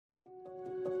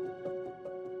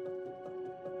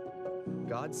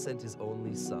God sent his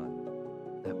only Son,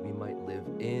 that we might live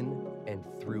in and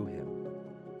through him.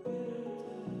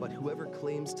 But whoever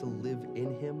claims to live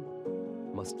in him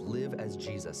must live as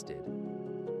Jesus did,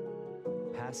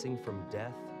 passing from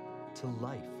death to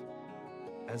life,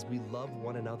 as we love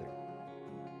one another,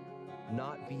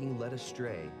 not being led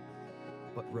astray,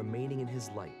 but remaining in his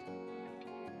light,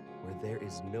 where there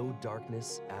is no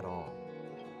darkness at all.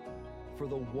 For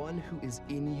the one who is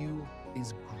in you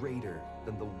is greater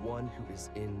than the one who is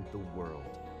in the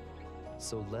world.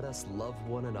 So let us love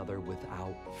one another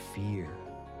without fear,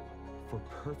 for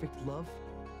perfect love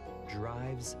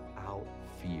drives out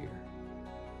fear.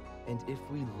 And if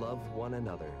we love one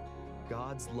another,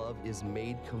 God's love is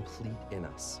made complete in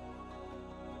us.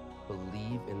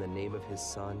 Believe in the name of his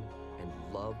Son and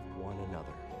love one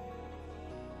another.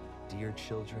 Dear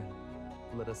children,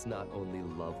 let us not only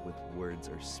love with words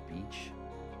or speech,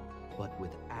 but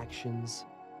with actions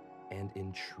and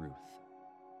in truth.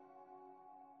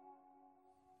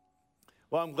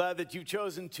 Well, I'm glad that you've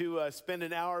chosen to spend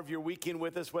an hour of your weekend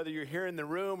with us, whether you're here in the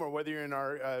room or whether you're in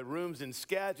our rooms in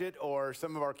Skagit or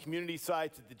some of our community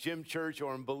sites at the Gym Church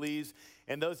or in Belize.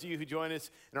 And those of you who join us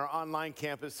in our online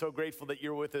campus, so grateful that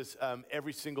you're with us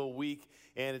every single week.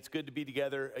 And it's good to be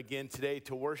together again today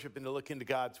to worship and to look into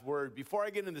God's Word. Before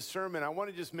I get into the sermon, I want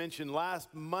to just mention last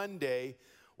Monday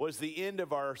was the end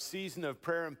of our season of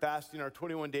prayer and fasting, our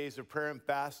 21 days of prayer and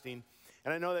fasting.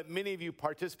 And I know that many of you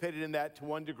participated in that to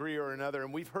one degree or another,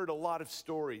 and we've heard a lot of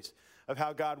stories of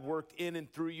how God worked in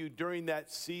and through you during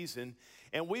that season.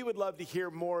 And we would love to hear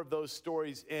more of those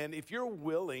stories. And if you're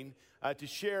willing to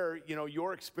share,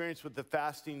 your experience with the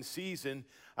fasting season,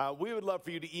 we would love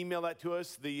for you to email that to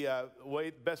us. The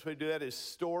best way to do that is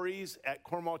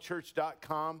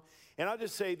stories@cornwallchurch.com. And I'll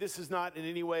just say this is not in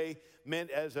any way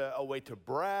meant as a way to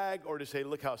brag or to say,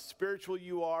 look how spiritual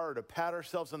you are, or to pat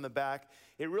ourselves on the back.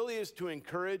 It really is to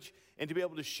encourage and to be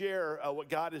able to share what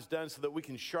God has done so that we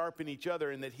can sharpen each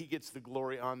other and that he gets the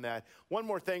glory on that. One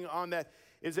more thing on that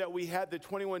is that we had the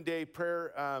 21-day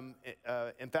prayer and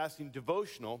fasting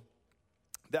devotional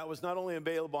that was not only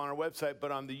available on our website,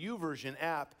 but on the YouVersion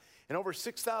app. And over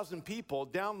 6,000 people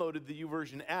downloaded the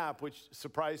YouVersion app, which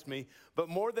surprised me. But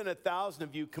more than 1,000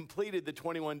 of you completed the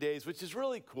 21 days, which is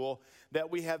really cool that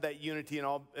we have that unity and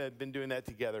all been doing that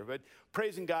together. But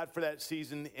praising God for that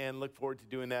season and look forward to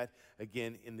doing that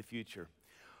again in the future.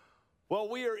 Well,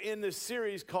 we are in this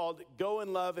series called Go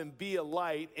in Love and Be a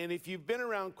Light. And if you've been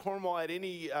around Cornwall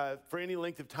for any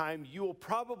length of time, you will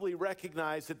probably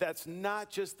recognize that that's not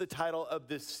just the title of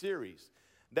this series.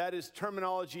 That is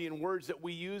terminology and words that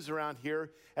we use around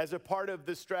here as a part of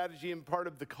the strategy and part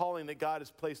of the calling that God has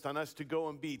placed on us to go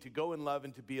and be, to go in love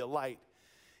and to be a light.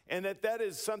 And that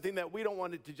is something that we don't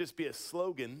want it to just be a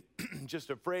slogan, just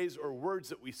a phrase or words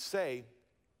that we say.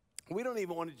 We don't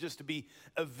even want it just to be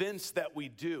events that we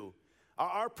do.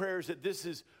 Our prayer is that this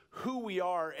is who we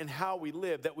are and how we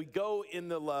live, that we go in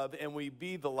the love and we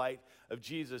be the light of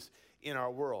Jesus in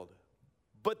our world.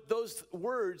 But those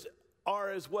words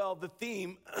are as well the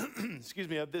theme,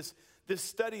 of this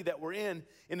study that we're in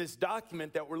this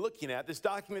document that we're looking at, this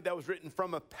document that was written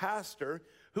from a pastor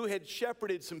who had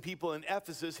shepherded some people in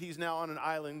Ephesus. He's now on an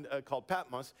island called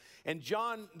Patmos. And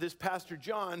John, this pastor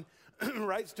John,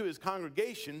 writes to his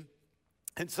congregation,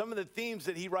 and some of the themes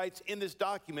that he writes in this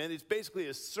document is basically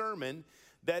a sermon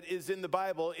that is in the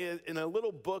Bible in a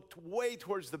little book way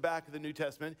towards the back of the New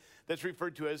Testament that's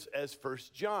referred to as 1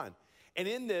 John. And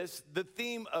in this, the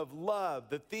theme of love,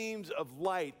 the themes of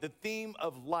light, the theme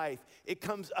of life, it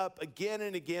comes up again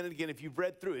and again and again if you've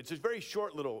read through it. It's a very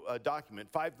short little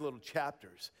document, 5 little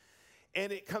chapters.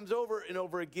 And it comes over and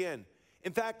over again.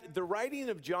 In fact, the writing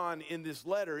of John in this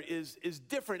letter is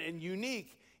different and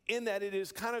unique in that it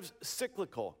is kind of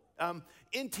cyclical.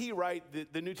 N.T. Wright,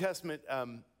 the New Testament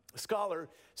scholar,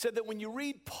 said that when you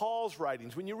read Paul's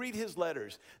writings, when you read his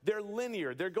letters, they're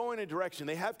linear, they're going in a direction.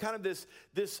 They have kind of this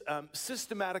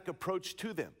systematic approach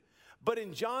to them. But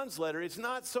in John's letter, it's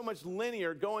not so much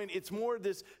linear going, it's more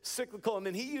this cyclical. And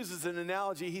then he uses an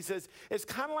analogy. He says, it's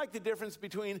kind of like the difference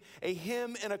between a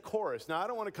hymn and a chorus. Now, I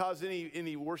don't want to cause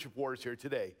any worship wars here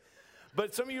today.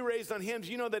 But some of you raised on hymns,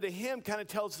 you know that a hymn kind of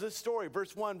tells this story.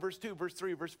 Verse 1, verse 2, verse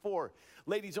 3, verse 4.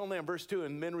 Ladies only on verse 2,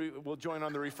 and men will join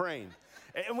on the refrain.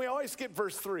 And we always skip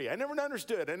verse 3. I never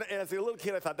understood. And as a little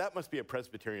kid, I thought that must be a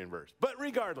Presbyterian verse. But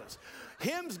regardless,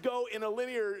 hymns go in a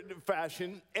linear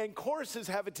fashion, and choruses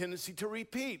have a tendency to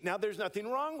repeat. Now, there's nothing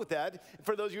wrong with that.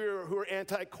 For those of you who are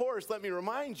anti-chorus, let me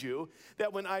remind you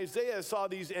that when Isaiah saw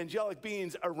these angelic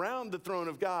beings around the throne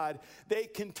of God, they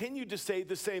continued to say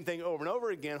the same thing over and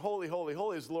over again. Holy, holy, holy,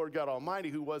 holy is the Lord God Almighty,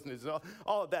 who wasn't his,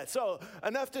 all of that. So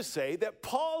enough to say that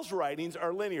Paul's writings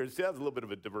are linear. See, that's a little bit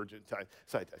of a divergent side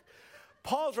text.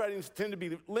 Paul's writings tend to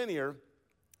be linear.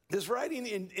 This writing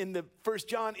in the 1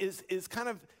 John is kind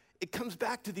of, it comes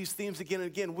back to these themes again and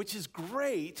again, which is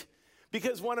great,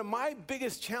 because one of my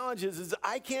biggest challenges is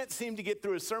I can't seem to get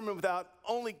through a sermon without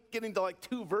only getting to like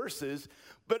 2 verses,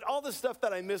 but all the stuff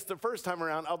that I missed the first time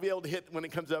around, I'll be able to hit when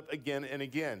it comes up again and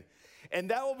again. And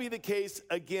that will be the case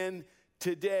again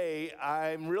today.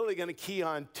 I'm really going to key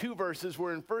on 2 verses.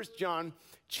 We're in 1 John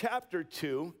chapter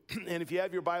 2, and if you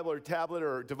have your Bible or tablet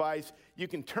or device, you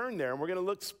can turn there, and we're going to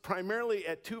look primarily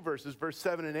at 2 verses, verse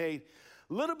 7 and 8.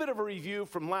 A little bit of a review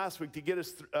from last week to get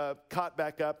us caught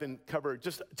back up and cover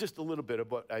just a little bit of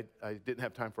what I didn't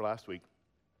have time for last week.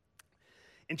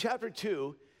 In chapter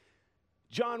 2,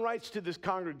 John writes to this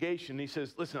congregation. He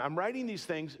says, listen, I'm writing these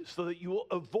things so that you will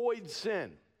avoid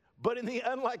sin. But in the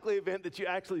unlikely event that you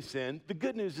actually sin, the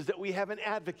good news is that we have an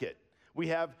advocate. We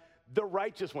have the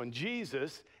righteous one,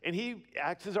 Jesus, and he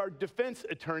acts as our defense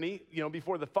attorney,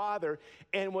 before the Father.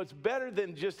 And what's better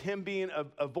than just him being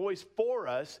a voice for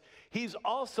us, he's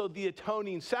also the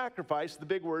atoning sacrifice, the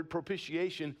big word,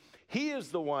 propitiation. He is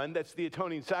the one that's the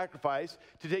atoning sacrifice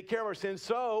to take care of our sins,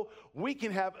 so we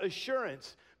can have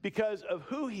assurance because of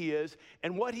who he is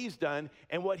and what he's done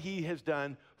and what he has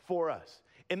done for us.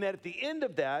 And that at the end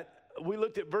of that, we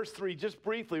looked at verse 3 just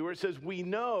briefly, where it says, we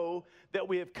know that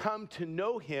we have come to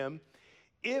know him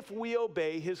if we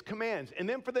obey his commands. And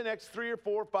then for the next 3 or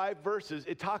 4 or 5 verses,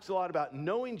 it talks a lot about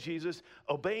knowing Jesus,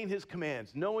 obeying his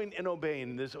commands, knowing and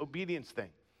obeying, this obedience thing.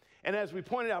 And as we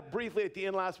pointed out briefly at the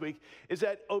end last week, is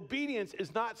that obedience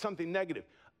is not something negative.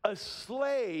 A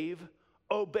slave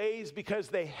obeys because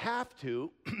they have to,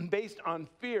 based on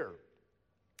fear.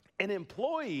 An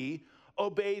employee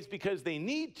obeys because they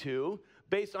need to,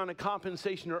 based on a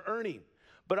compensation or earning.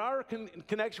 But our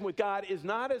connection with God is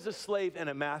not as a slave and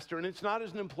a master, and it's not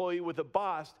as an employee with a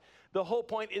boss. The whole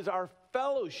point is our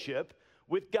fellowship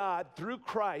with God through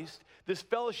Christ, this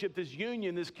fellowship, this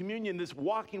union, this communion, this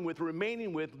walking with,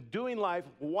 remaining with, doing life,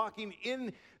 walking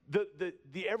in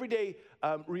the everyday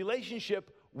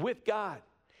relationship with God.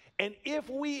 And if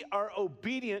we are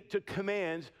obedient to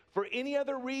commands for any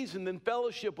other reason than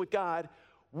fellowship with God,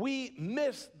 we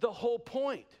miss the whole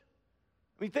point.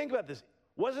 I mean, think about this.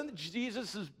 Wasn't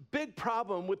Jesus' big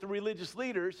problem with the religious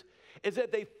leaders is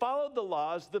that they followed the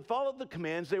laws, they followed the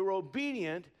commands, they were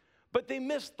obedient, but they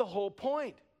missed the whole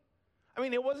point. I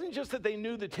mean, it wasn't just that they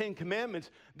knew the 10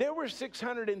 Commandments. There were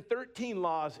 613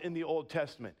 laws in the Old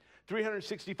Testament.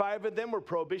 365 of them were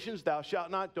prohibitions. Thou shalt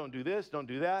not, don't do this, don't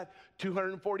do that.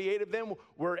 248 of them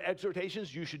were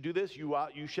exhortations. You should do this, you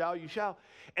shall, you shall.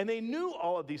 And they knew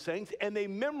all of these things, and they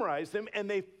memorized them, and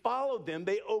they followed them.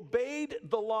 They obeyed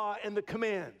the law and the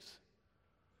commands.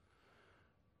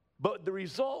 But the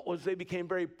result was they became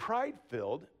very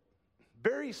pride-filled,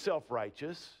 very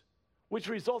self-righteous, which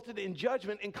resulted in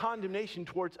judgment and condemnation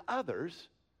towards others.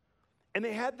 And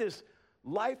they had this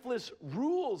lifeless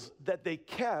rules that they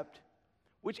kept,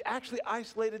 which actually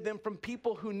isolated them from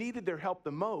people who needed their help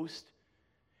the most.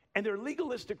 And their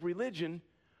legalistic religion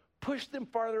pushed them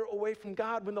farther away from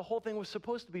God when the whole thing was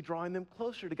supposed to be drawing them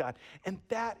closer to God. And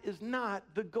that is not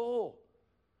the goal.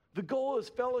 The goal is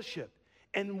fellowship.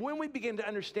 And when we begin to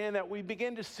understand that, we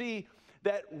begin to see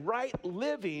that right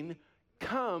living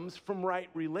comes from right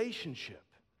relationship.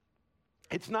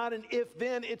 It's not an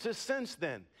if-then, it's a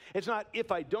since-then. It's not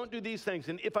if I don't do these things,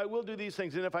 and if I will do these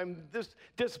things, and if I'm this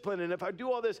disciplined, and if I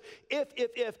do all this,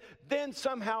 if, then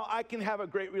somehow I can have a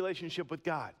great relationship with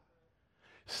God.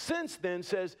 Since then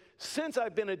says, since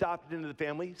I've been adopted into the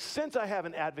family, since I have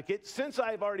an advocate, since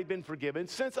I've already been forgiven,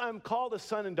 since I'm called a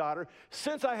son and daughter,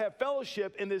 since I have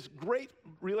fellowship in this great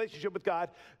relationship with God,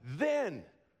 then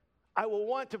I will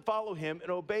want to follow him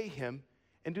and obey him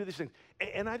and do these things.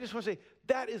 And I just want to say,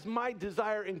 that is my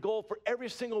desire and goal for every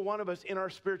single one of us in our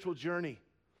spiritual journey.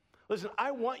 Listen,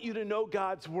 I want you to know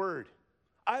God's word.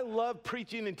 I love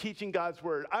preaching and teaching God's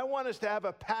word. I want us to have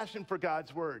a passion for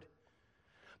God's word.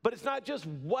 But it's not just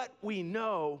what we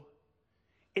know,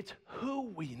 it's who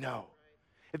we know.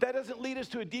 If that doesn't lead us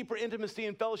to a deeper intimacy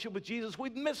and fellowship with Jesus,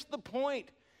 we've missed the point.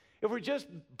 If we're just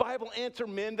Bible answer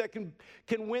men that can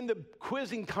win the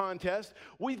quizzing contest,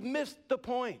 we've missed the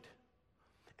point.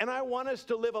 And I want us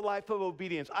to live a life of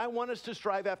obedience. I want us to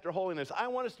strive after holiness. I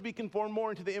want us to be conformed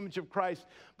more into the image of Christ.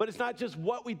 But it's not just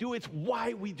what we do, it's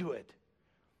why we do it.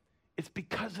 It's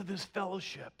because of this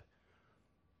fellowship.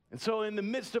 And so in the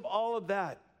midst of all of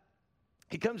that,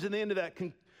 he comes to the end of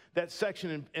that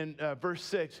section in verse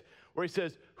 6, where he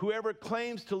says, whoever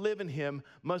claims to live in him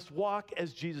must walk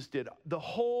as Jesus did. The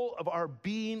whole of our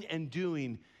being and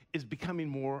doing is becoming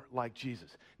more like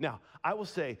Jesus. Now, I will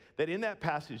say that in that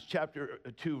passage, chapter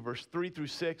 2, verse 3 through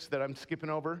 6, that I'm skipping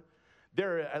over,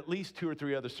 there are at least 2 or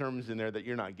 3 other sermons in there that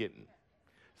you're not getting.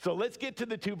 So let's get to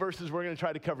the 2 verses we're going to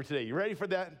try to cover today. You ready for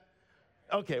that?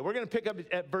 Okay, we're going to pick up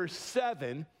at verse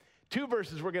 7. 2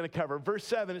 verses we're going to cover. Verse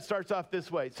 7, it starts off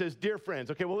this way. It says, dear friends.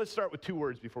 Okay, well, let's start with 2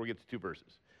 words before we get to 2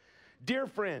 verses. Dear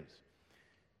friends.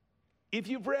 If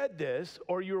you've read this,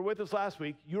 or you were with us last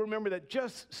week, you remember that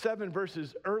just 7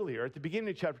 verses earlier, at the beginning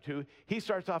of chapter 2, he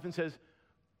starts off and says,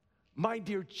 my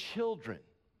dear children.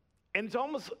 And it's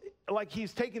almost like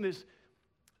he's taking this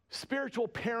spiritual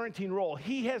parenting role.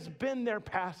 He has been their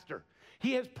pastor.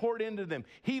 He has poured into them.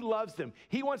 He loves them.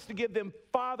 He wants to give them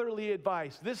fatherly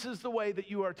advice. This is the way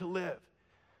that you are to live.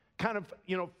 Kind of,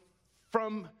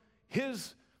 from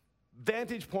his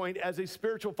vantage point as a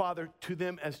spiritual father to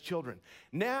them as children.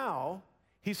 Now,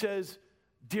 he says,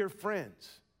 dear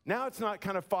friends. Now it's not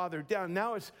kind of father down.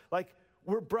 Now it's like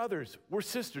we're brothers, we're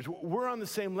sisters, we're on the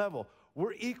same level.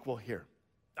 We're equal here.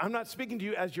 I'm not speaking to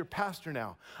you as your pastor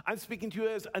now. I'm speaking to you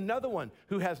as another one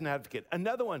who has an advocate,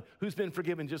 another one who's been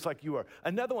forgiven just like you are,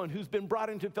 another one who's been brought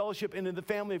into fellowship and into the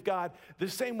family of God the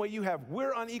same way you have.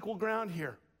 We're on equal ground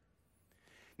here.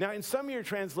 Now, in some of your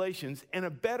translations, and a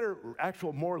better,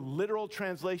 actual, more literal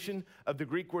translation of the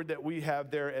Greek word that we have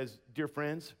there as dear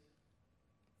friends,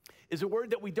 is a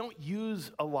word that we don't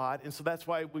use a lot, and so that's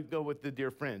why we go with the dear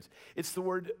friends. It's the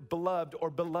word beloved or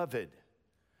beloved.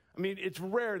 I mean, it's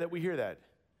rare that we hear that.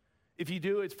 If you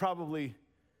do, it's probably,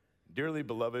 dearly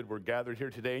beloved, we're gathered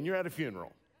here today, and you're at a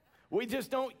funeral. We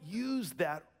just don't use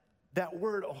that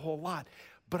word a whole lot.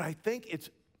 But I think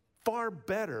it's far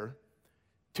better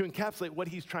to encapsulate what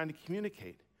he's trying to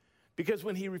communicate. Because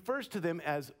when he refers to them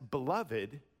as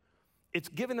beloved, it's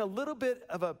given a little bit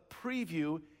of a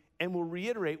preview and will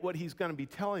reiterate what he's going to be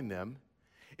telling them.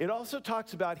 It also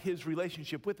talks about his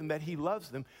relationship with them, that he loves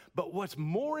them. But what's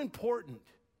more important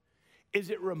is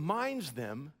it reminds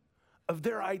them of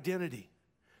their identity.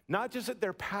 Not just that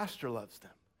their pastor loves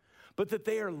them, but that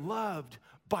they are loved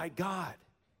by God.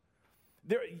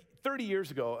 30 years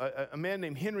ago, a man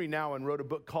named Henry Nouwen wrote a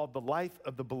book called The Life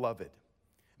of the Beloved.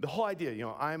 The whole idea,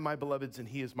 I am my beloved's and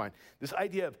he is mine. This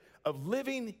idea of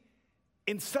living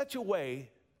in such a way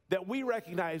that we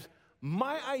recognize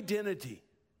my identity,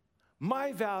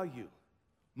 my value,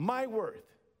 my worth,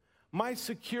 my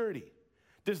security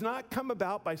does not come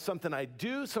about by something I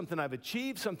do, something I've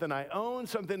achieved, something I own,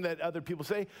 something that other people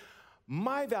say.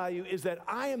 My value is that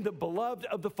I am the beloved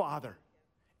of the Father.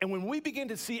 And when we begin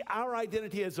to see our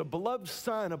identity as a beloved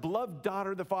son, a beloved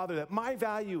daughter of the Father, that my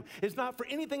value is not for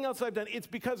anything else I've done, it's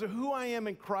because of who I am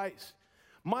in Christ.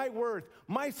 My worth,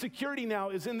 my security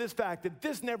now is in this fact that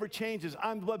this never changes.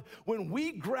 I'm beloved. When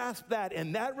we grasp that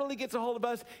and that really gets a hold of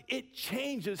us, it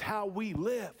changes how we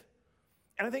live.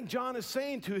 And I think John is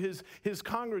saying to his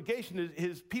congregation,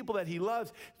 his people that he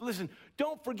loves, listen,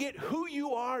 don't forget who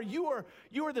you are. You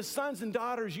are the sons and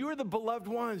daughters. You are the beloved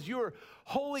ones. You are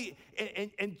holy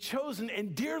and chosen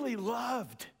and dearly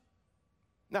loved.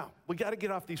 Now, we got to get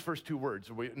off these first 2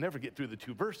 words, or we never get through the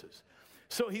 2 verses.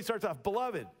 So he starts off,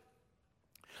 beloved,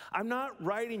 I'm not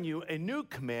writing you a new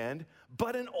command,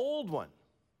 but an old one,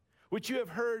 which you have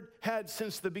had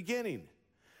since the beginning.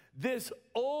 This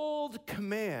old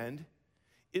command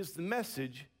is the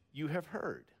message you have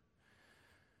heard.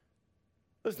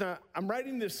 Listen, I'm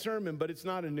writing this sermon, but it's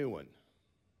not a new one.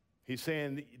 He's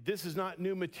saying, this is not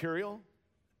new material.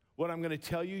 What I'm going to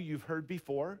tell you, you've heard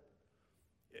before.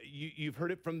 You've heard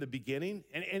it from the beginning.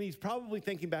 And he's probably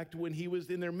thinking back to when he was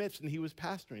in their midst and he was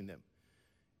pastoring them.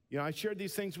 I shared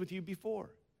these things with you before.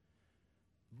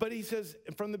 But he says,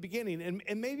 from the beginning,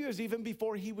 and maybe it was even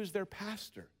before he was their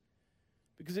pastor.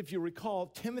 Because if you recall,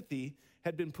 Timothy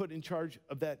had been put in charge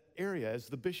of that area as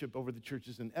the bishop over the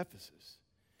churches in Ephesus.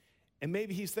 And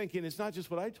maybe he's thinking, it's not just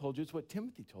what I told you, it's what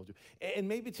Timothy told you. And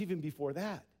maybe it's even before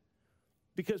that.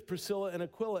 Because Priscilla and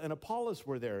Aquila and Apollos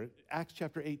were there, Acts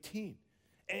chapter 18.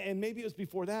 And maybe it was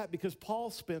before that because Paul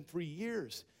spent 3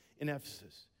 years in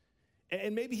Ephesus.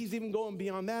 And maybe he's even going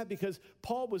beyond that because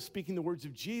Paul was speaking the words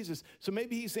of Jesus. So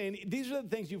maybe he's saying, these are the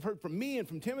things you've heard from me and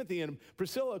from Timothy and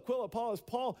Priscilla, Aquila, Apollos,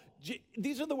 Paul.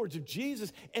 These are the words of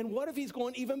Jesus. And what if he's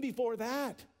going even before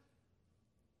that?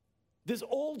 This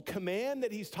old command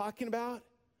that he's talking about,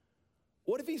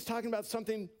 what if he's talking about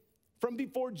something from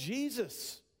before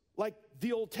Jesus, like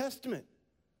the Old Testament,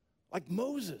 like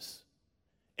Moses?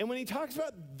 And when he talks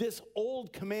about this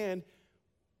old command,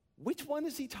 which one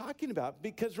is he talking about?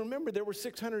 Because remember, there were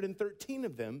 613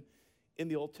 of them in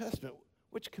the Old Testament.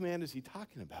 Which command is he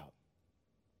talking about?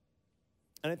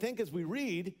 And I think as we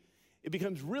read, it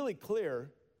becomes really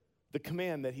clear the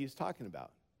command that he's talking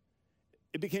about.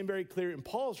 It became very clear in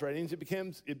Paul's writings. It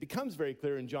becomes very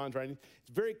clear in John's writings. It's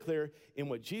very clear in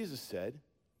what Jesus said.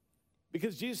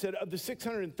 Because Jesus said, of the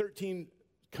 613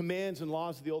 commands and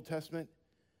laws of the Old Testament,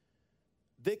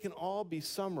 they can all be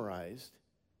summarized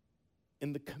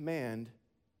in the command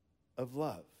of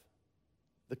love.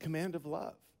 The command of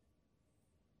love.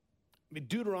 I mean,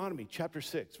 Deuteronomy chapter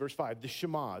 6, verse 5, the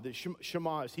Shema. The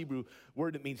Shema is Hebrew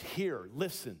word that means hear,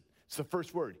 listen. It's the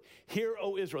first word. Hear,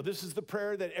 O Israel. This is the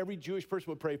prayer that every Jewish person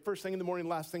would pray first thing in the morning,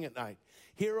 last thing at night.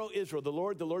 Hear, O Israel, the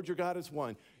Lord your God is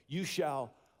one. You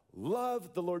shall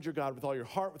love the Lord your God with all your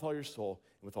heart, with all your soul,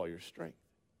 and with all your strength.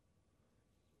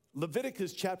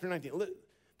 Leviticus chapter 19.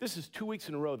 This is 2 weeks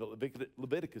in a row that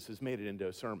Leviticus has made it into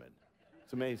a sermon.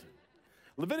 It's amazing.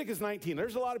 Leviticus 19.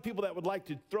 There's a lot of people that would like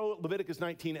to throw Leviticus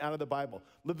 19 out of the Bible.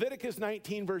 Leviticus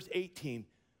 19, verse 18.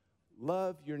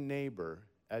 Love your neighbor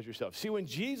as yourself. See, when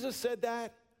Jesus said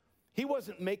that, he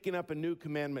wasn't making up a new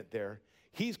commandment there.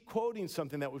 He's quoting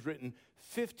something that was written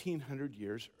 1,500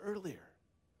 years earlier.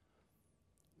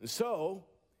 And so,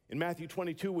 in Matthew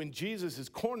 22, when Jesus is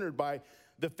cornered by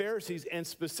the Pharisees, and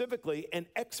specifically an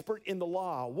expert in the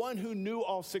law, one who knew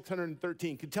all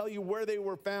 613, could tell you where they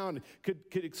were found, could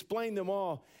explain them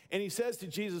all. And he says to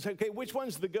Jesus, okay, which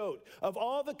one's the goat? Of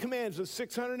all the commands of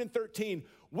 613,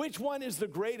 which one is the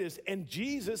greatest? And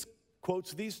Jesus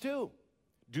quotes these two.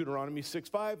 Deuteronomy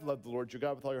 6:5, love the Lord your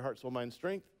God with all your heart, soul, mind, and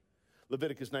strength.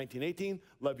 Leviticus 19:18,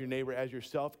 love your neighbor as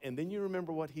yourself. And then you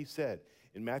remember what he said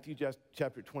in Matthew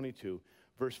chapter 22,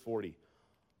 verse 40.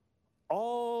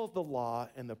 All the law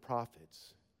and the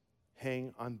prophets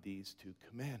hang on these two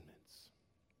commandments.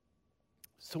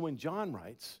 So when John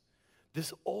writes,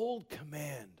 this old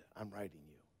command I'm writing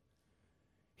you,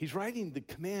 he's writing the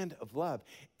command of love.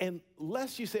 And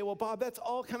lest you say, well, Bob, that's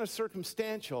all kind of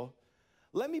circumstantial,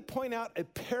 let me point out a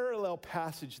parallel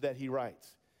passage that he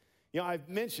writes. You know, I've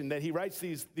mentioned that he writes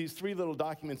these three little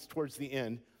documents towards the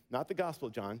end, not the Gospel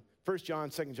of John, 1 John,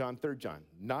 2 John, 3 John,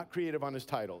 not creative on his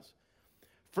titles.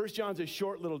 1 John's a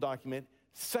short little document.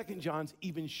 2 John's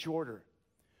even shorter.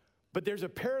 But there's a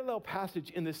parallel passage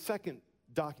in the second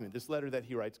document, this letter that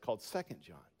he writes called 2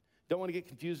 John. Don't want to get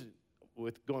confused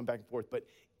with going back and forth, but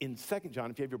in 2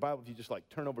 John, if you have your Bible, if you just like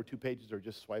turn over 2 pages or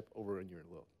just swipe over in your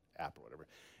little app or whatever.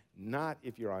 Not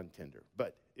if you're on Tinder,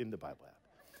 but in the Bible app.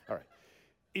 All right.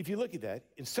 If you look at that,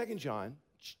 in 2 John,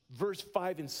 verse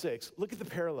 5 and 6, look at the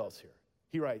parallels here.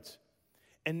 He writes,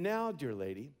 and now, dear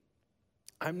lady,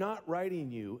 I'm not writing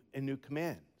you a new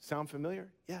command. Sound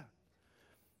familiar? Yeah.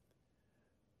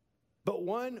 But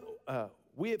one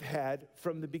we have had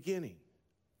from the beginning.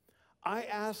 I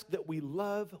ask that we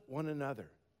love one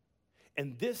another.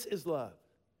 And this is love,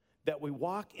 that we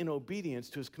walk in obedience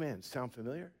to his commands. Sound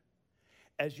familiar?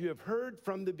 As you have heard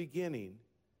from the beginning,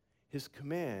 his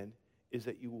command is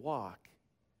that you walk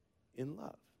in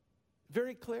love.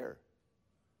 Very clear.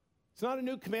 It's not a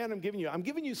new command I'm giving you. I'm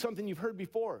giving you something you've heard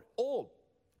before, old.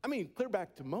 I mean, clear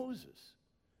back to Moses.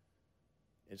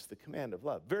 It's the command of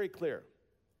love. Very clear.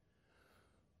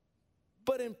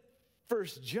 But in 1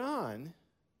 John,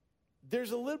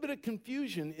 there's a little bit of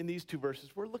confusion in these two verses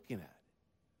we're looking at.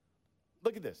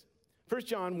 Look at this. 1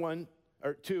 John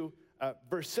 2,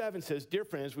 verse 7 says, dear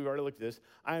friends, we've already looked at this,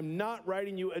 I am not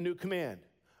writing you a new command,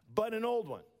 but an old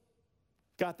one.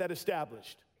 Got that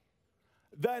established.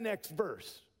 The next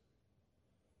verse.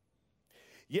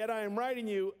 Yet I am writing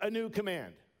you a new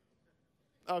command.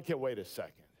 Okay, wait a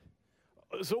second.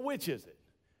 So which is it?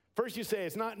 First you say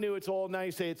it's not new, it's old. Now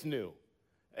you say it's new.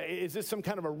 Is this some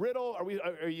kind of a riddle?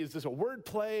 Is this a word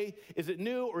play? Is it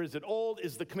new or is it old?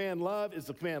 Is the command love? Is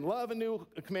the command love a new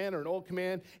command or an old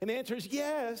command? And the answer is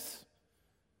yes.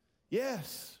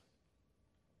 Yes.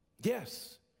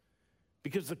 Yes.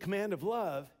 Because the command of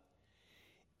love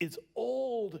is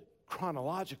old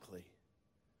chronologically.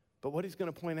 But what he's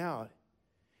going to point out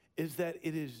is that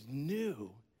it is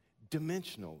new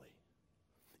dimensionally.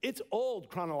 It's old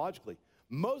chronologically.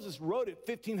 Moses wrote it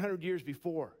 1,500 years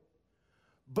before.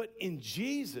 But in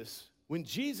Jesus, when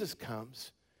Jesus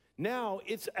comes, now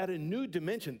it's at a new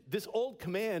dimension. This old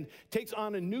command takes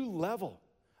on a new level,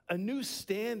 a new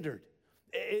standard.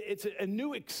 It's a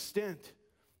new extent,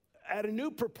 at a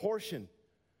new proportion,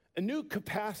 a new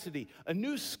capacity, a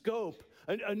new scope,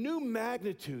 a new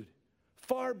magnitude,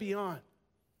 far beyond.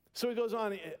 So he goes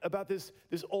on about this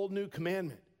old new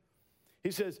commandment.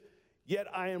 He says, yet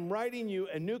I am writing you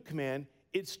a new command.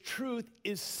 Its truth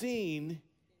is seen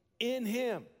in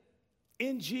him,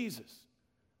 in Jesus.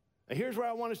 Now here's where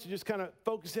I want us to just kind of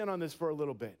focus in on this for a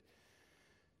little bit.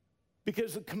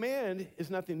 Because the command is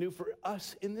nothing new for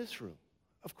us in this room.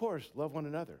 Of course, love one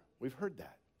another. We've heard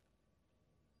that.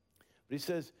 But he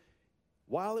says,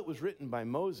 while it was written by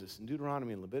Moses in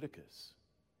Deuteronomy and Leviticus,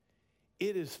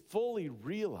 it is fully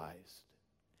realized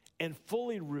and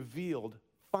fully revealed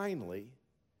finally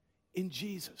in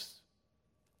Jesus.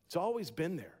 It's always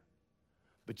been there.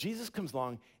 But Jesus comes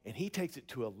along and he takes it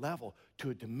to a level, to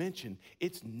a dimension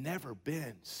it's never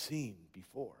been seen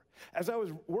before. As I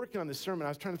was working on this sermon, I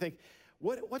was trying to think,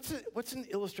 what's an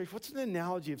illustration, what's an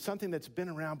analogy of something that's been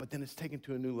around, but then it's taken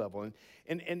to a new level?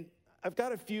 And I've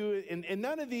got a few, and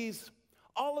none of these,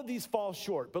 all of these fall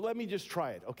short, but let me just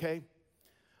try it, okay?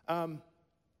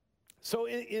 So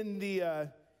in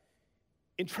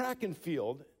track and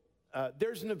field,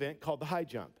 there's an event called the high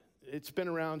jump. It's been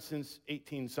around since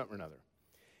 18-something or another.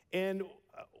 And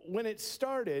when it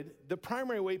started, the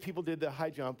primary way people did the high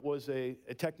jump was a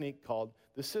technique called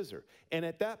the scissor. And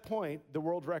at that point, the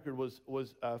world record was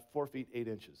 4 feet 8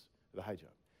 inches, the high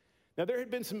jump. Now, there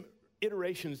had been some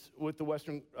iterations with the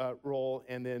Western roll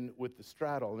and then with the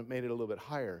straddle, and it made it a little bit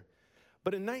higher.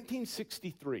 But in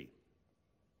 1963,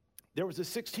 there was a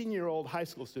 16-year-old high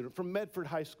school student from Medford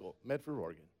High School, Medford,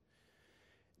 Oregon.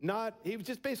 He was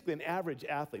just basically an average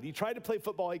athlete. He tried to play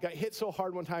football. He got hit so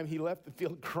hard one time, he left the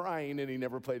field crying, and he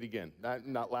never played again.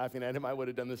 Not laughing at him. I would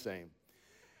have done the same.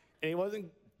 And he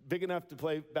wasn't big enough to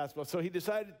play basketball, so he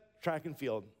decided track and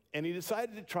field, and he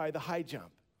decided to try the high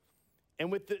jump.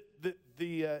 And with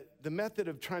the method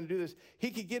of trying to do this,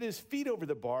 he could get his feet over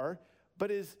the bar,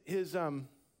 but his I'm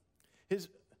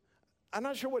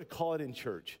not sure what to call it in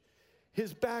church.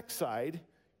 His backside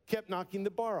kept knocking the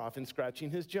bar off and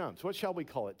scratching his jumps. What shall we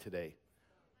call it today?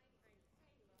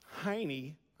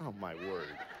 Hiney. Oh, my word.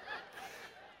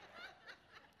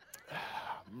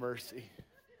 Mercy.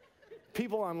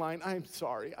 People online, I'm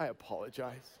sorry. I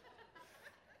apologize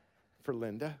for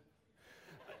Linda.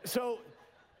 So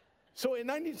in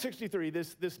 1963,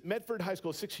 this Medford High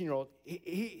School 16-year-old,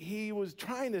 he was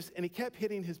trying this, and he kept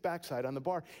hitting his backside on the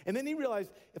bar. And then he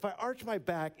realized, if I arch my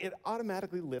back, it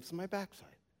automatically lifts my backside.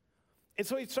 And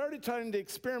so he started trying to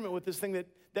experiment with this thing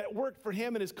that worked for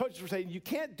him, and his coaches were saying, you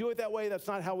can't do it that way. That's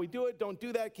not how we do it. Don't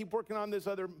do that. Keep working on this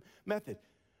other method.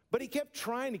 But he kept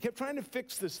trying. He kept trying to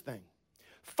fix this thing.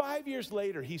 5 years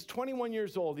later, he's 21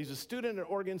 years old. He's a student at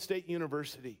Oregon State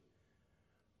University.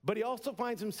 But he also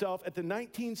finds himself at the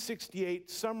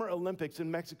 1968 Summer Olympics in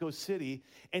Mexico City,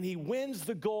 and he wins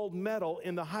the gold medal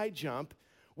in the high jump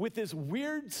with this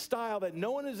weird style that no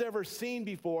one has ever seen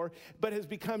before, but has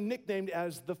become nicknamed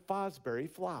as the Fosbury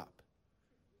Flop.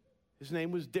 His name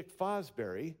was Dick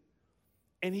Fosbury,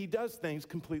 and he does things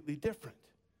completely different.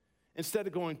 Instead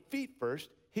of going feet first,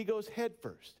 he goes head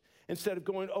first. Instead of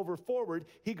going over forward,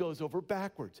 he goes over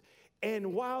backwards.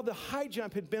 And while the high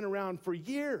jump had been around for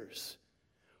years,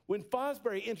 when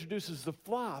Fosbury introduces the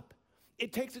flop,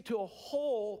 it takes it to a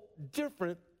whole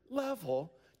different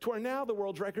level, to where now the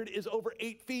world's record is over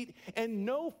 8 feet, and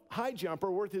no high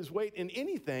jumper worth his weight in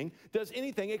anything does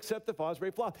anything except the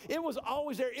Fosbury flop. It was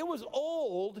always there. It was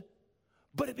old,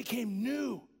 but it became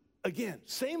new again.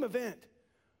 Same event,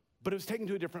 but it was taken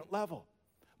to a different level.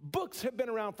 Books have been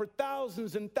around for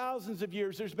thousands and thousands of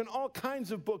years. There's been all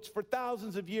kinds of books for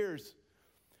thousands of years.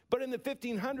 But in the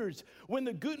 1500s, when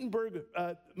the Gutenberg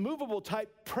movable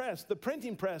type press, the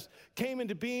printing press, came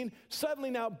into being, suddenly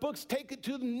now books take it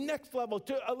to the next level,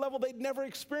 to a level they'd never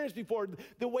experienced before,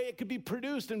 the way it could be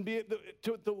produced and it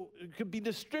could be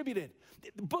distributed.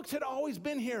 Books had always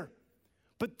been here,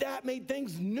 but that made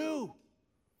things new.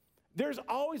 There's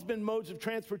always been modes of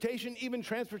transportation, even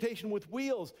transportation with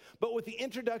wheels. But with the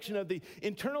introduction of the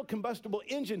internal combustible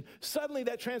engine, suddenly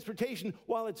that transportation,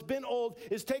 while it's been old,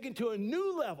 is taken to a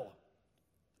new level.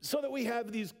 So that we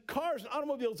have these cars and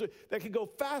automobiles that can go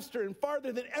faster and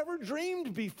farther than ever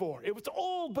dreamed before. It was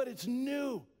old, but it's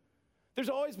new. There's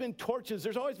always been torches.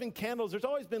 There's always been candles. There's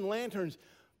always been lanterns.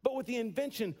 But with the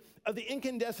invention of the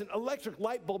incandescent electric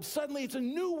light bulb, suddenly it's a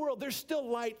new world. There's still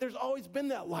light. There's always been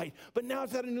that light. But now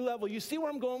it's at a new level. You see where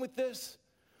I'm going with this?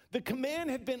 The command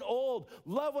had been old.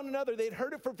 Love one another. They'd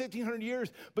heard it for 1,500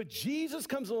 years. But Jesus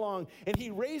comes along, and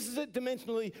he raises it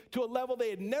dimensionally to a level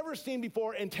they had never seen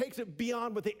before and takes it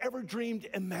beyond what they ever dreamed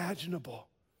imaginable.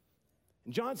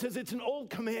 And John says it's an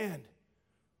old command,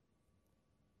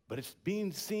 but it's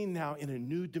being seen now in a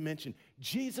new dimension.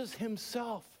 Jesus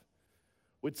himself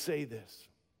would say this.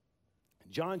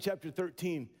 In John chapter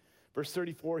 13, verse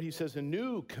 34, he says, a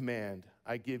new command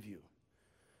I give you.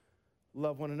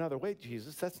 Love one another. Wait,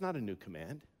 Jesus, that's not a new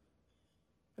command.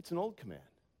 That's an old command.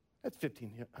 That's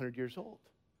 1,500 years old.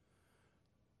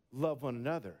 Love one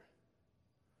another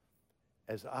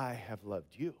as I have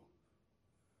loved you.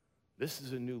 This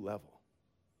is a new level.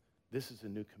 This is a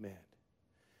new command.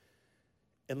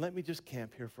 And let me just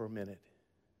camp here for a minute.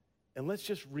 And let's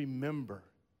just remember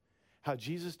how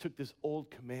Jesus took this old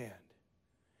command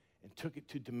and took it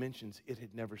to dimensions it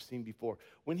had never seen before.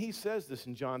 When he says this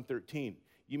in John 13,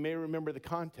 you may remember the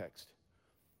context.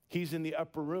 He's in the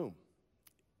upper room.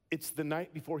 It's the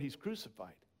night before he's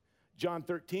crucified. John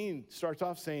 13 starts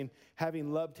off saying,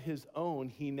 having loved his own,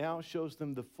 he now shows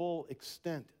them the full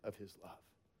extent of his love.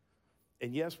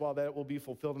 And yes, while that will be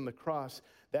fulfilled on the cross,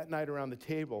 that night around the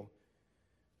table,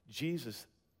 Jesus,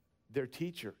 their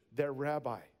teacher, their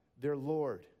rabbi, their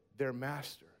Lord, their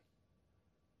master,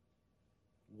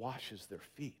 washes their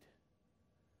feet.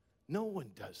 No one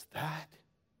does that.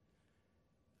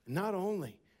 Not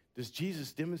only does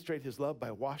Jesus demonstrate his love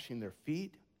by washing their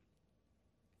feet,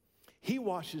 he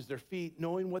washes their feet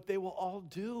knowing what they will all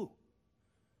do,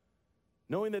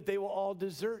 knowing that they will all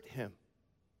desert him,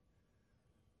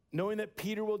 knowing that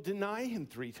Peter will deny him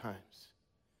 3 times,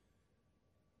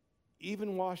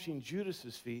 even washing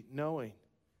Judas's feet, knowing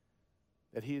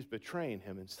that he is betraying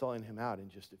him and selling him out in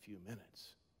just a few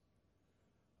minutes.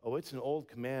 Oh, it's an old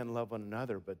command, love one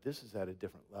another, but this is at a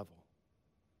different level.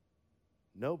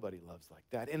 Nobody loves like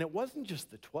that. And it wasn't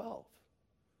just the 12.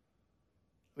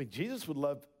 I mean, Jesus would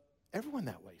love everyone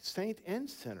that way, saint and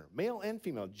sinner, male and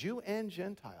female, Jew and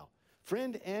Gentile,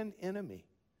 friend and enemy.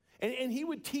 And he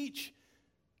would teach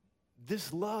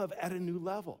this love at a new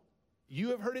level. You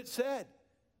have heard it said,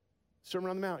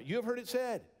 Sermon on the Mount, you have heard it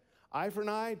said, eye for an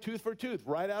eye, tooth for tooth,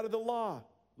 right out of the law.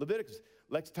 Leviticus,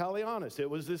 lex talionis. It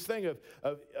was this thing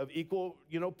of equal,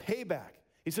 payback.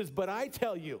 He says, but I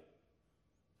tell you,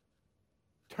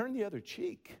 turn the other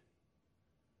cheek.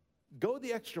 Go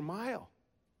the extra mile.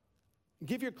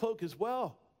 Give your cloak as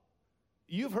well.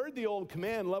 You've heard the old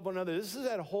command, love one another. This is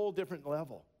at a whole different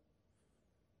level.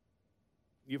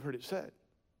 You've heard it said,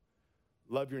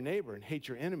 love your neighbor and hate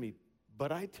your enemy.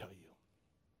 But I tell you,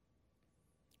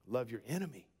 love your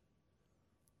enemy.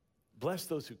 Bless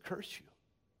those who curse you.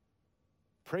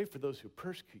 Pray for those who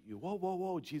persecute you. Whoa, whoa,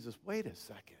 whoa, Jesus, wait a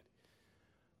second.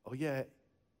 Oh yeah,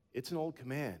 it's an old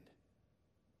command,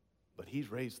 but he's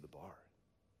raised the bar.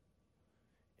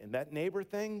 And that neighbor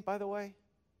thing, by the way,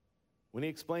 when he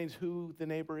explains who the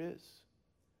neighbor is,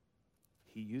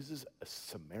 he uses a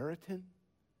Samaritan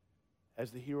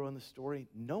as the hero in the story.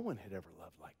 No one had ever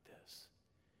loved like this.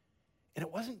 And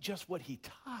it wasn't just what he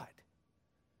taught.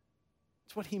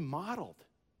 It's what he modeled.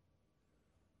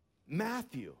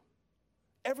 Matthew.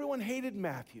 Everyone hated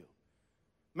Matthew.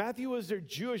 Matthew was their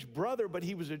Jewish brother, but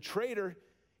he was a traitor.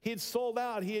 He had sold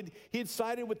out. He had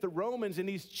sided with the Romans, and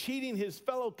he's cheating his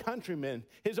fellow countrymen,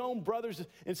 his own brothers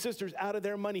and sisters, out of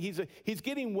their money. He's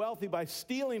getting wealthy by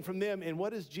stealing from them. And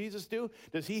what does Jesus do?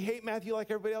 Does he hate Matthew like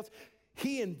everybody else?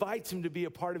 He invites him to be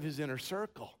a part of his inner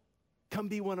circle. Come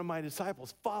be one of my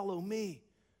disciples. Follow me.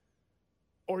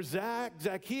 Or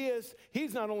Zacchaeus,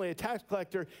 he's not only a tax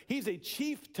collector, he's a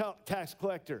chief tax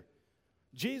collector.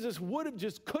 Jesus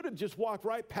could have just walked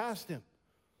right past him.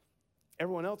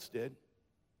 Everyone else did.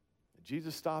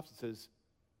 Jesus stops and says,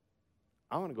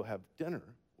 I want to go have dinner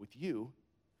with you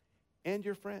and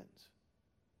your friends.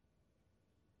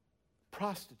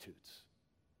 Prostitutes.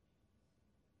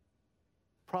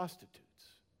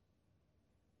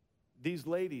 These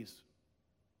ladies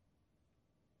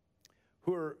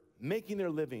who are making their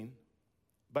living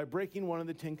by breaking one of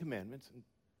the 10 commandments and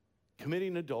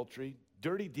committing adultery,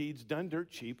 dirty deeds done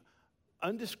dirt cheap,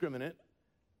 undiscriminate,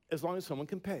 as long as someone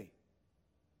can pay.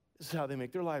 This is how they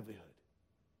make their livelihood.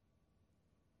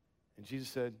 And Jesus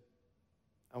said,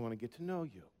 I want to get to know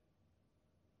you.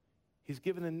 He's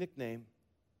given a nickname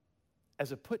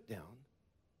as a put down,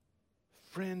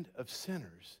 friend of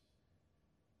sinners,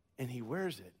 and he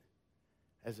wears it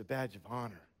as a badge of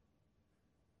honor.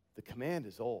 The command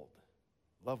is old,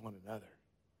 love one another.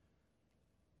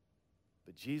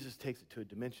 But Jesus takes it to a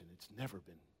dimension it's never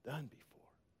been done before.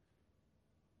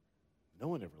 No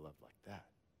one ever loved like that.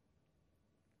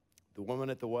 The woman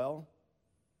at the well,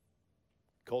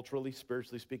 culturally,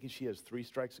 spiritually speaking, she has 3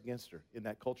 strikes against her. In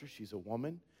that culture, she's a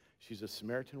woman, she's a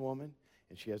Samaritan woman,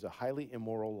 and she has a highly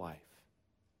immoral life.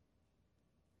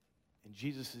 And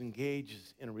Jesus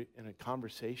engages in a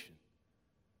conversation,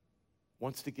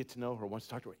 wants to get to know her, wants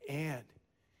to talk to her, and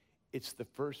it's the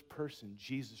first person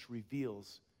Jesus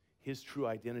reveals his true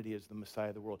identity as the Messiah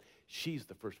of the world. She's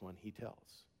the first one he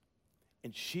tells.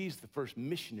 And she's the first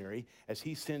missionary as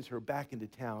he sends her back into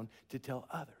town to tell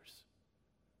others.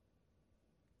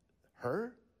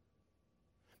 Her?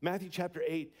 Matthew chapter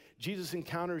 8, Jesus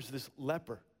encounters this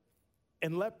leper.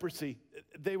 And leprosy,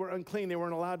 they were unclean. They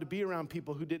weren't allowed to be around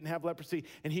people who didn't have leprosy.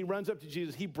 And he runs up to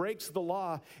Jesus. He breaks the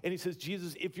law. And he says,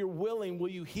 Jesus, if you're willing, will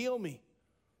you heal me?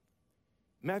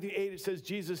 Matthew 8, it says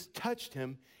Jesus touched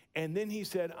him. And then he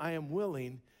said, I am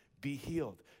willing. be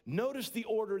healed. Notice the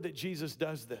order that Jesus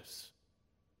does this.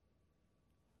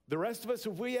 The rest of us,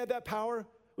 if we had that power,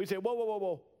 we'd say, whoa, whoa, whoa,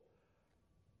 whoa.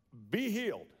 Be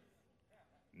healed.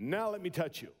 Now let me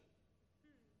touch you.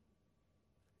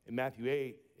 In Matthew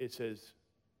 8, it says,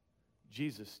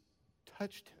 Jesus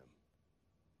touched him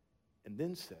and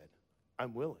then said,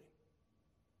 I'm willing.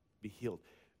 Be healed.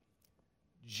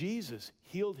 Jesus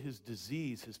healed his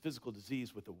disease, his physical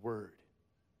disease, with a word.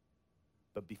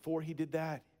 But before he did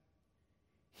that,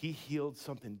 he healed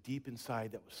something deep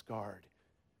inside that was scarred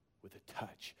with a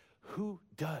touch. Who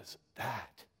does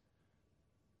that?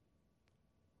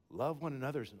 Love one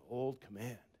another is an old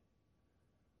command.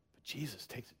 But Jesus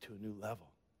takes it to a new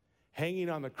level. Hanging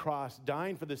on the cross,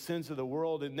 dying for the sins of the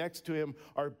world, and next to him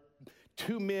are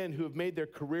two men who have made their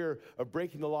career of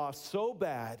breaking the law so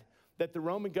bad that the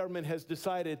Roman government has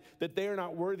decided that they are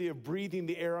not worthy of breathing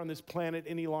the air on this planet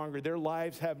any longer. Their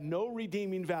lives have no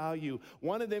redeeming value.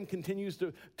 One of them continues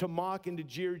to mock and to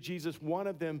jeer Jesus. One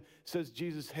of them says,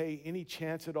 Jesus, hey, any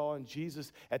chance at all? And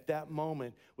Jesus, at that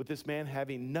moment, with this man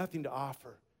having nothing to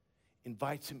offer,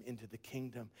 invites him into the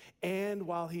kingdom. And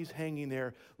while he's hanging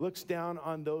there, looks down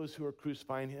on those who are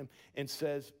crucifying him and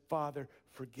says, Father,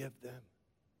 forgive them.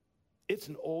 It's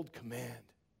an old command.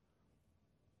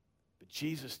 But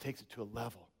Jesus takes it to a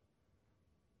level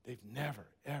they've never,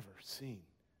 ever seen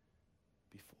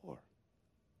before.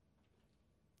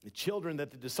 The children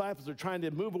that the disciples are trying to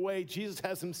move away, Jesus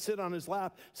has them sit on his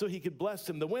lap so he could bless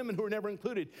them. The women who are never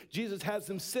included, Jesus has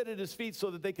them sit at his feet so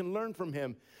that they can learn from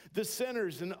him. The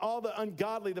sinners and all the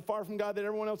ungodly, the far from God that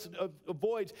everyone else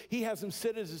avoids, he has them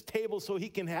sit at his table so he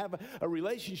can have a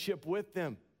relationship with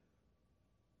them.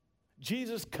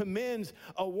 Jesus commends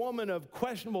a woman of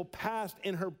questionable past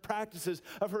in her practices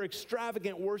of her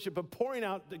extravagant worship, of pouring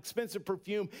out expensive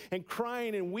perfume and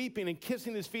crying and weeping and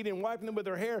kissing his feet and wiping them with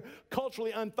her hair,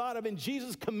 culturally unthought of, and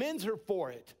Jesus commends her for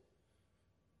it.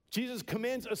 Jesus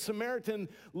commends a Samaritan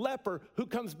leper who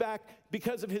comes back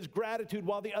because of his gratitude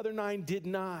while the other 9 did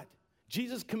not.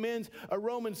 Jesus commends a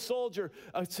Roman soldier,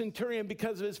 a centurion,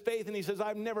 because of his faith, and he says,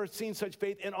 I've never seen such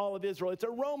faith in all of Israel. It's a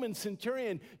Roman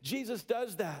centurion. Jesus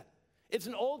does that. It's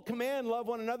an old command, love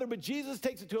one another, but Jesus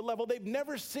takes it to a level they've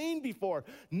never seen before.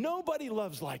 Nobody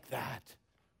loves like that.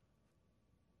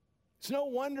 It's no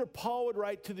wonder Paul would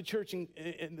write to the church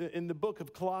in the book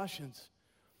of Colossians,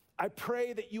 I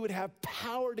pray that you would have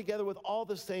power together with all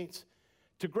the saints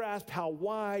to grasp how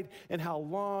wide and how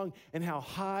long and how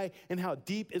high and how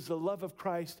deep is the love of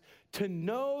Christ, to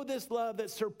know this love that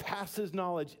surpasses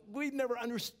knowledge. We've never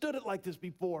understood it like this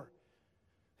before.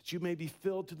 That you may be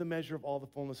filled to the measure of all the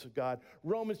fullness of God.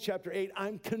 Romans chapter 8,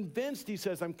 I'm convinced, he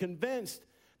says, I'm convinced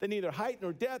that neither height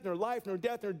nor depth nor life nor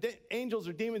death nor angels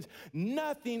or demons,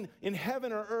 nothing in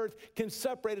heaven or earth can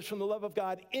separate us from the love of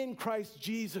God in Christ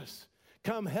Jesus.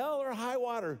 Come hell or high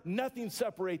water, nothing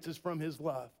separates us from his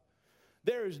love.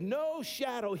 There is no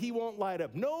shadow he won't light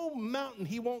up, no mountain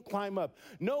he won't climb up,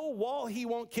 no wall he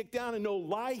won't kick down, and no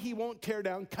lie he won't tear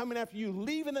down, coming after you,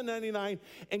 leaving the 99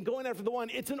 and going after the one.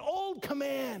 It's an old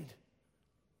command.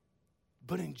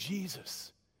 But in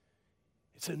Jesus,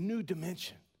 it's a new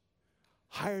dimension,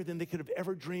 higher than they could have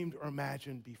ever dreamed or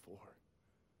imagined before.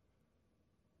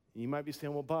 You might be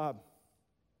saying, well, Bob,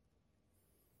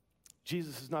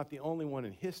 Jesus is not the only one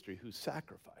in history who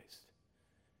sacrificed.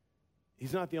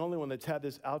 He's not the only one that's had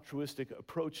this altruistic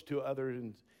approach to others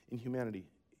in humanity.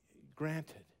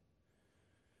 Granted.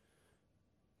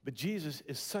 But Jesus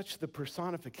is such the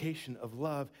personification of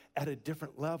love at a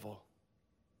different level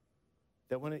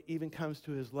that when it even comes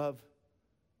to his love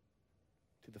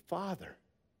to the Father,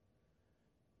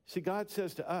 see, God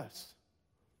says to us,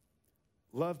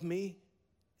 love me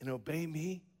and obey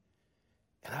me,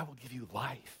 and I will give you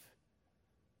life.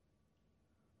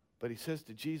 But he says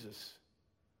to Jesus,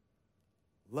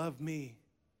 love me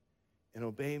and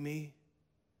obey me,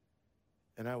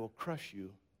 and I will crush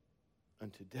you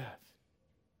unto death.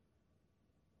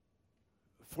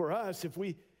 For us, if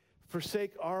we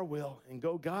forsake our will and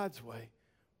go God's way,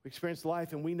 we experience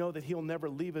life and we know that he'll never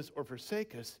leave us or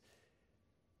forsake us.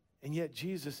 And yet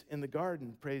Jesus in the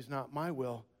garden prays, not my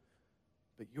will,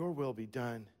 but your will be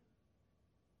done.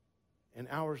 And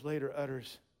hours later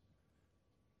utters,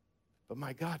 but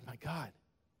my God,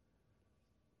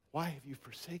 why have you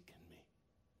forsaken me?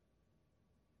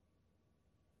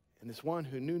 And this one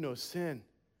who knew no sin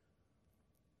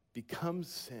becomes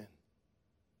sin,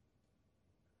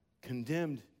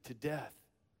 condemned to death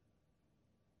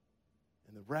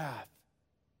and the wrath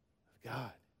of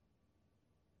God.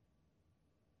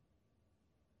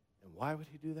 And why would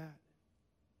he do that?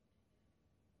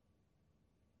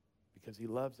 Because he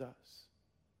loves us.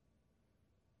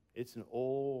 It's an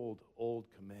old, old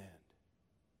command.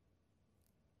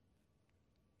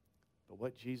 But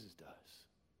what Jesus does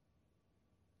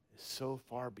is so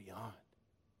far beyond.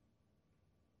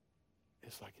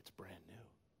 It's like it's brand new.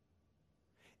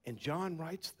 And John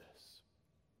writes this.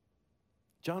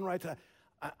 John writes,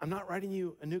 I'm not writing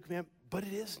you a new command, but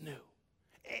it is new.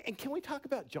 And can we talk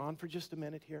about John for just a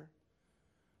minute here?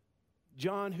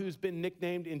 John, who's been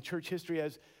nicknamed in church history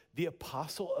as the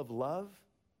Apostle of Love.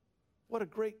 What a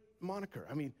great moniker.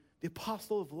 I mean, the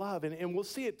Apostle of Love. And we'll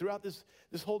see it throughout this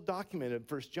whole document of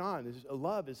 1 John.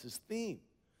 Love is his theme.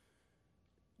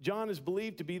 John is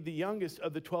believed to be the youngest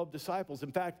of the 12 disciples.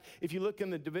 In fact, if you look in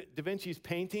the Da Vinci's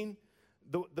painting,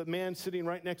 the man sitting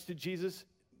right next to Jesus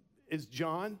is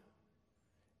John.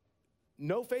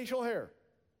 No facial hair.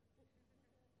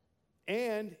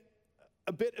 And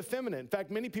a bit effeminate. In fact,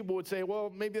 many people would say,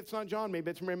 well, maybe it's not John,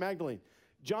 maybe it's Mary Magdalene.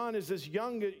 John is this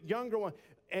younger one,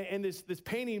 and this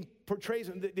painting portrays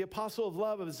him, the Apostle of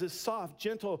Love, as this soft,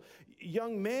 gentle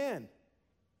young man.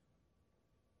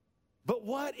 But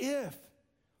what if,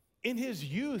 in his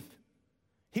youth,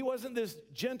 he wasn't this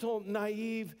gentle,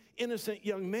 naive, innocent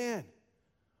young man?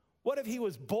 What if he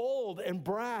was bold and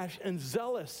brash and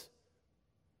zealous?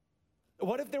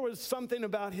 What if there was something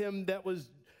about him that was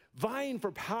vying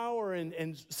for power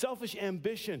and selfish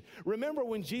ambition? Remember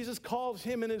when Jesus calls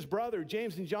him and his brother,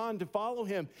 James and John, to follow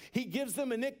him, he gives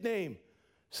them a nickname,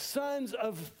 Sons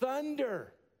of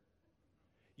Thunder.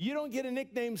 You don't get a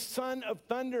nickname Son of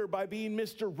Thunder by being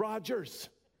Mr. Rogers.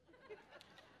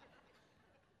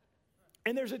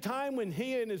 And there's a time when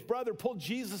he and his brother pulled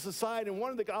Jesus aside, and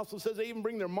one of the Gospels says they even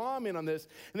bring their mom in on this,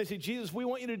 and they say, Jesus, we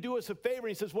want you to do us a favor. And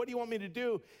he says, what do you want me to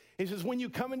do? He says, when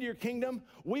you come into your kingdom,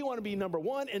 we want to be number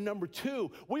one and number two.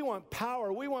 We want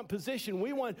power. We want position.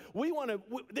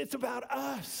 It's about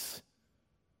us.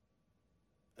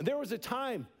 And there was a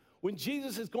time when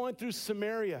Jesus is going through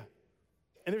Samaria,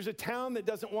 and there's a town that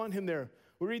doesn't want him there.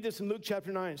 We read this in Luke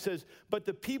chapter 9. It says, but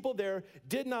the people there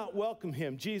did not welcome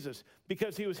him, Jesus,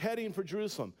 because he was heading for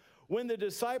Jerusalem. When the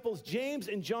disciples, James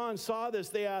and John, saw this,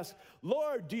 they asked,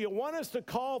 Lord, do you want us to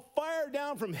call fire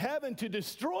down from heaven to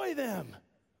destroy them?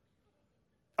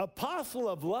 Apostle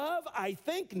of love? I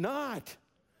think not.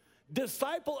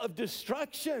 Disciple of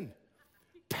destruction.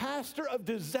 Pastor of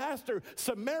disaster.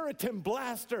 Samaritan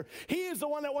blaster. He is the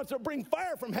one that wants to bring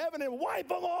fire from heaven and wipe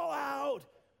them all out.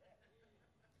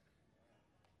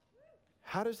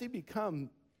 How does he become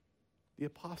the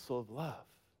apostle of love?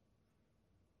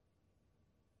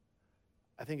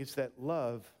 I think it's that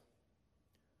love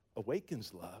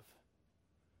awakens love.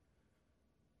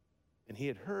 And he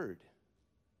had heard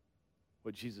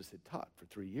what Jesus had taught for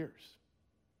 3 years.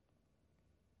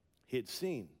 He had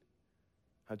seen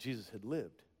how Jesus had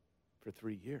lived for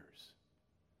 3 years.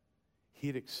 He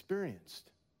had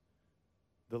experienced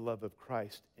the love of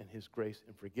Christ and his grace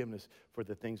and forgiveness for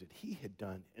the things that he had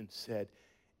done and said,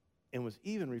 and was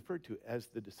even referred to as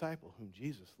the disciple whom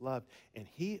Jesus loved. And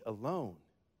he alone,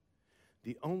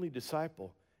 the only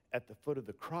disciple at the foot of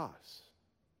the cross,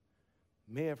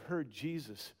 may have heard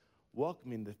Jesus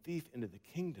welcoming the thief into the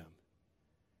kingdom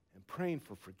and praying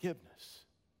for forgiveness.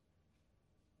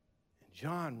 And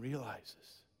John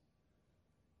realizes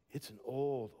it's an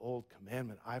old, old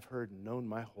commandment I've heard and known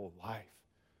my whole life.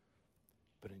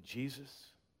 But in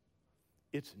Jesus,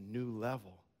 it's a new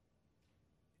level.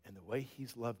 And the way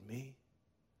he's loved me,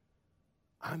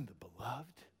 I'm the beloved.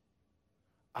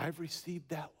 I've received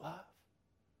that love.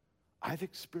 I've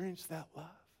experienced that love.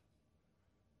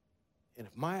 And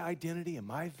if my identity and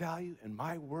my value and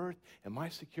my worth and my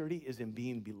security is in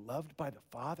being beloved by the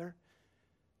Father,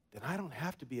 then I don't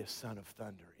have to be a son of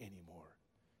thunder anymore.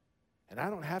 And I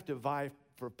don't have to vie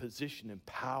for position and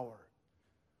power.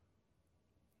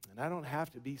 And I don't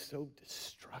have to be so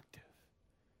destructive.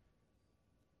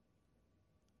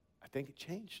 I think it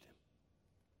changed him.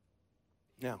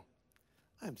 Now,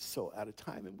 I'm so out of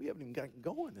time, and we haven't even gotten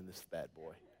going in this bad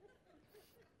boy.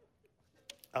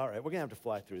 All right, we're going to have to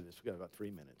fly through this. We've got about 3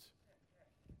 minutes.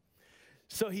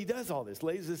 So he does all this,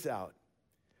 lays this out.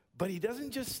 But he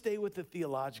doesn't just stay with the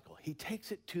theological. He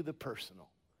takes it to the personal.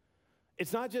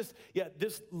 It's not just,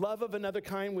 this love of another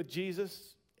kind with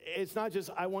Jesus. It's not just,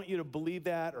 I want you to believe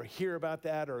that or hear about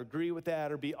that or agree with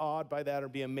that or be awed by that or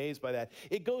be amazed by that.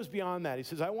 It goes beyond that. He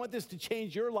says, I want this to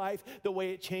change your life the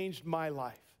way it changed my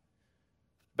life.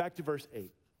 Back to verse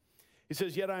 8. He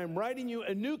says, yet I am writing you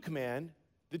a new command.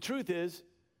 The truth is,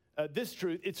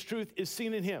 its truth is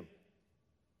seen in him.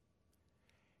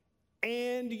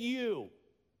 And you.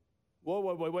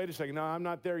 Whoa, wait a second. No, I'm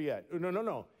not there yet.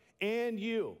 No. And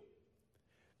you.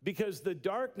 Because the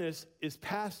darkness is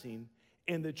passing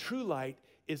and the true light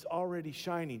is already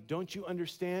shining. Don't you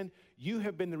understand? You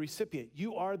have been the recipient.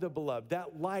 You are the beloved.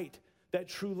 That light, that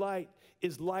true light,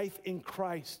 is life in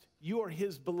Christ. You are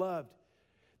his beloved.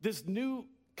 This new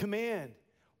command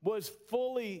was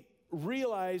fully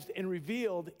realized and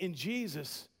revealed in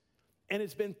Jesus, and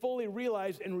it's been fully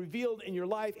realized and revealed in your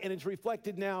life, and it's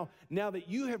reflected now that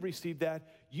you have received that.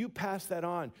 You pass that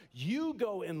on. You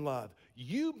go in love.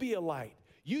 You be a light.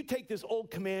 You take this old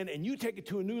command and you take it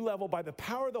to a new level by the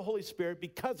power of the Holy Spirit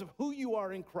because of who you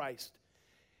are in Christ.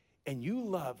 And you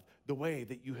love the way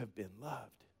that you have been loved.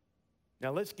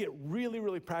 Now let's get really,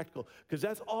 really practical, because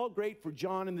that's all great for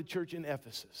John and the church in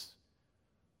Ephesus.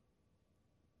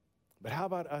 But how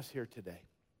about us here today?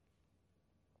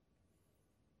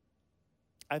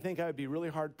 I think I would be really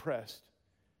hard-pressed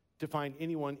to find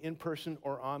anyone in person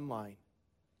or online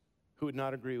who would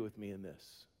not agree with me in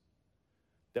this.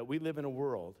 That we live in a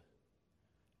world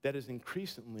that is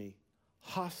increasingly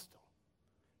hostile,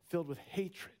 filled with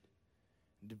hatred,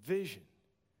 and division,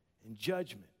 and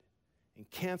judgment, and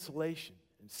cancellation,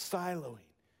 and siloing,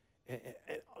 and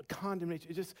condemnation.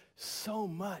 It's just so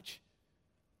much.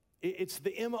 It's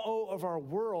the MO of our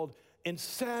world, and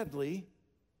sadly,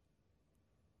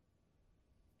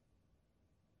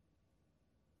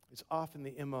 it's often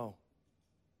the MO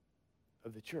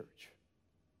of the church.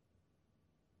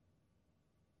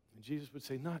 And Jesus would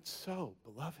say, not so,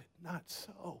 beloved, not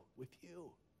so with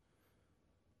you.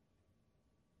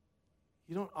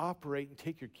 You don't operate and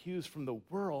take your cues from the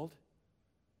world.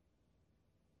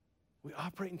 We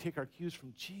operate and take our cues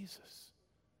from Jesus.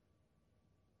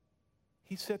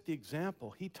 He set the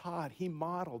example. He taught. He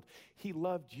modeled. He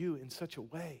loved you in such a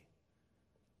way.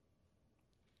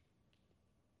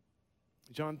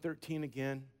 John 13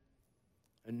 again,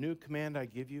 a new command I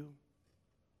give you.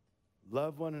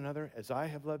 Love one another as I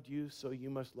have loved you, so you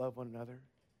must love one another.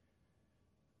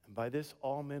 And by this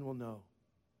all men will know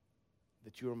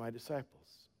that you are my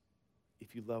disciples,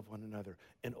 if you love one another.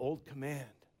 An old command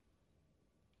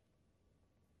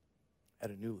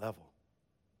at a new level.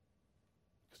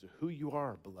 Because of who you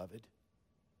are, beloved,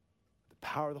 the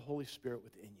power of the Holy Spirit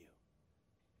within you.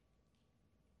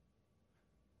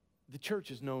 The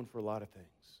church is known for a lot of things.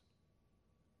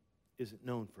 Is it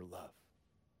known for love?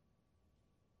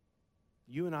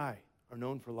 You and I are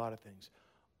known for a lot of things.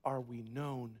 Are we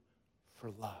known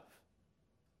for love?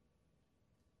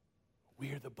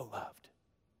 We are the beloved.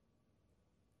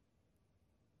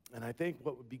 And I think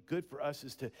what would be good for us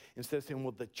is to, instead of saying,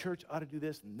 well, the church ought to do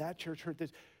this and that church heard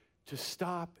this, to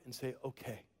stop and say,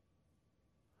 okay,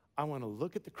 I want to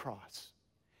look at the cross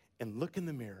and look in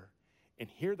the mirror and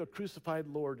hear the crucified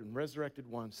Lord and resurrected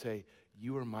one say,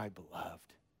 you are my beloved.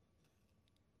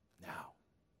 Now,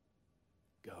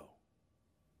 go.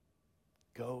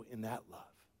 Go in that love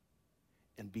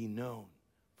and be known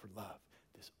for love.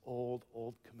 This old,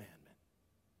 old commandment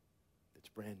that's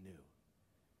brand new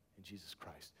in Jesus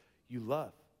Christ. You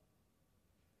love,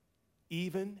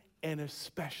 even and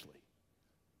especially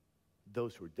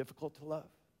those who are difficult to love,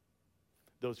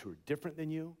 those who are different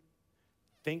than you,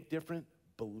 think different,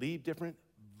 believe different,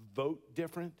 vote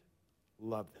different,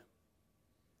 love them.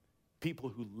 People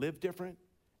who live different,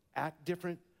 act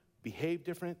different, behave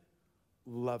different,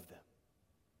 love them.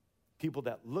 People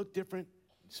that look different,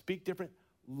 speak different,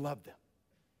 love them.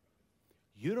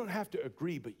 You don't have to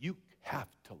agree, but you have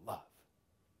to love.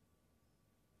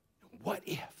 What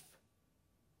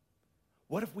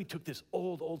if we took this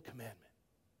old, old commandment,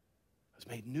 was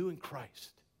made new in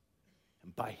Christ,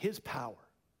 and by his power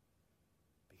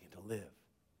began to live